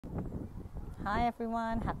Hi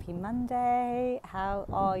everyone, happy Monday. How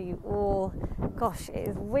are you all? Gosh, it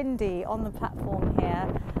is windy on the platform here.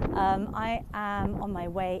 I am on my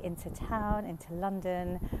way into town, into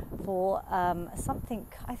London, for something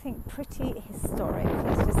I think pretty historic,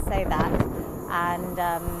 let's just say that. And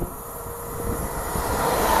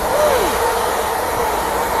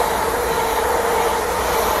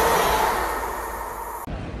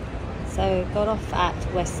so got off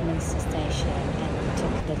at Westminster Station and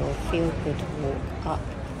took a little feel-good walk up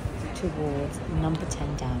towards number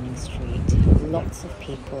 10 Downing Street. Lots of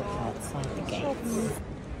people outside the gates.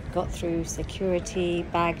 Got through security,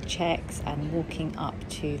 bag checks, and walking up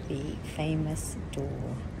to the famous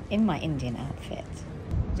door in my Indian outfit.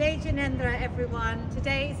 Jai Jinendra everyone.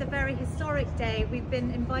 Today is a very historic day. We've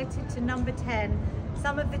been invited to number 10,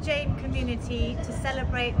 some of the Jain community, to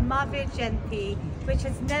celebrate Mahavir Jayanti, which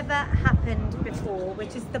has never happened before,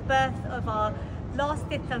 which is the birth of our last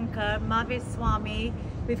Tirthankar, Mahavir Swami.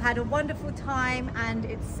 We've had a wonderful time, and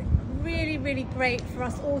it's really great for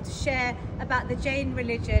us all to share about the Jain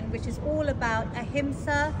religion, which is all about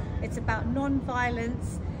ahimsa. It's about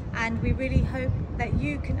non-violence, and we really hope that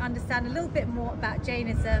you can understand a little bit more about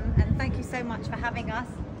Jainism. And thank you so much for having us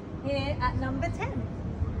here at number 10.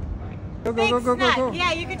 Go.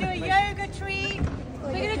 Yeah, you can do a yoga treat.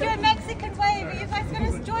 We're going to do a Mexican wave. Are you guys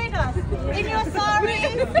going to join us in your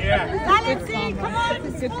saris? Yeah. Valency, come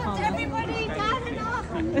on, support everybody.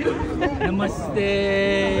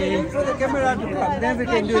 Namaste. Throw the camera to come, then we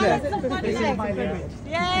can do that. This is my limit.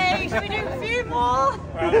 Yay, should we do a few more?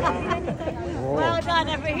 Well done,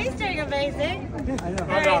 everybody. He's doing amazing.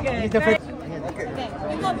 Very good. Okay.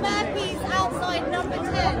 We've got burpees outside number 10.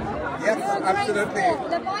 Yes, absolutely.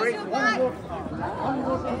 Levi's your back.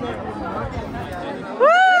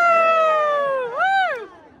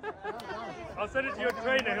 I'll send it to your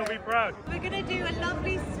trainer, he'll be proud. We're going to do a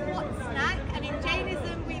lovely squat snack, and in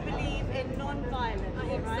Jainism we believe in non-violence,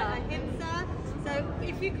 ahimsa. So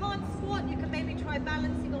if you can't squat, you can maybe try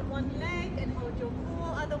balancing on one leg and hold your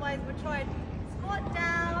core. Otherwise we'll try and squat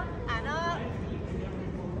down and up.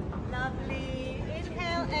 Lovely.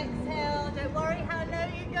 Inhale, exhale. Don't worry how low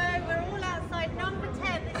you go. We're all outside number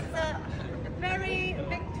 10. This is a very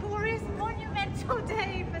victorious, monumental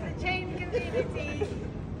day for the Jain community.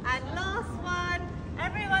 And last one,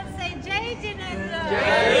 everyone say Jai Jinendra.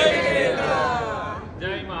 Jai Jinendra.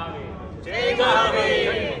 Jai Mahavir. Jai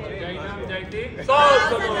Mahavir. Jai Nam Jai Ti. Oh,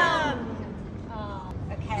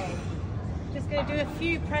 okay. Just going to do a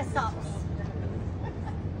few press-ups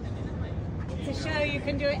to show you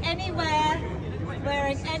can do it anywhere,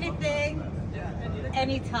 wearing anything,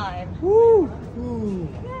 anytime. Woo!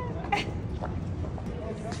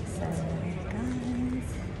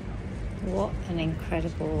 What an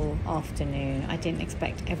incredible afternoon. I didn't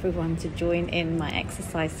expect everyone to join in my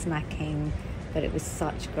exercise snacking, but it was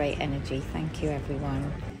such great energy. Thank you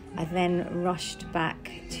everyone. I then rushed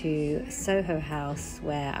back to Soho House,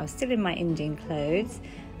 where I was still in my Indian clothes,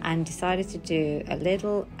 and decided to do a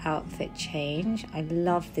little outfit change. I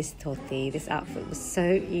love this dhoti. This outfit was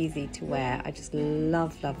so easy to wear. I just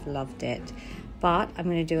loved it. But I'm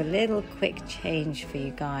going to do a little quick change for you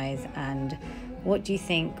guys. And what do you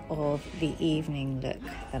think of the evening look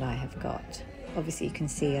that I have got? Obviously you can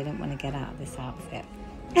see I didn't want to get out of this outfit.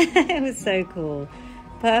 It was so cool.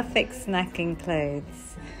 Perfect snacking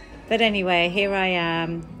clothes. But anyway, here I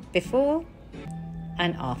am before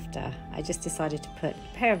and after. I just decided to put a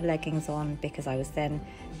pair of leggings on because I was then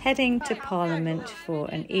heading to Parliament for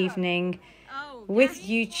an evening with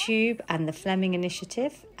YouTube and the Fleming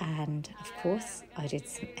Initiative. And of course, I did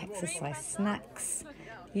some exercise snacks.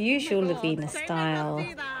 Usual Lavina style.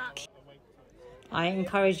 I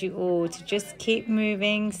encourage you all to just keep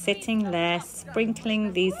moving, sitting less,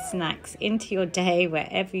 sprinkling these snacks into your day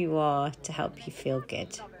wherever you are to help you feel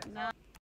good.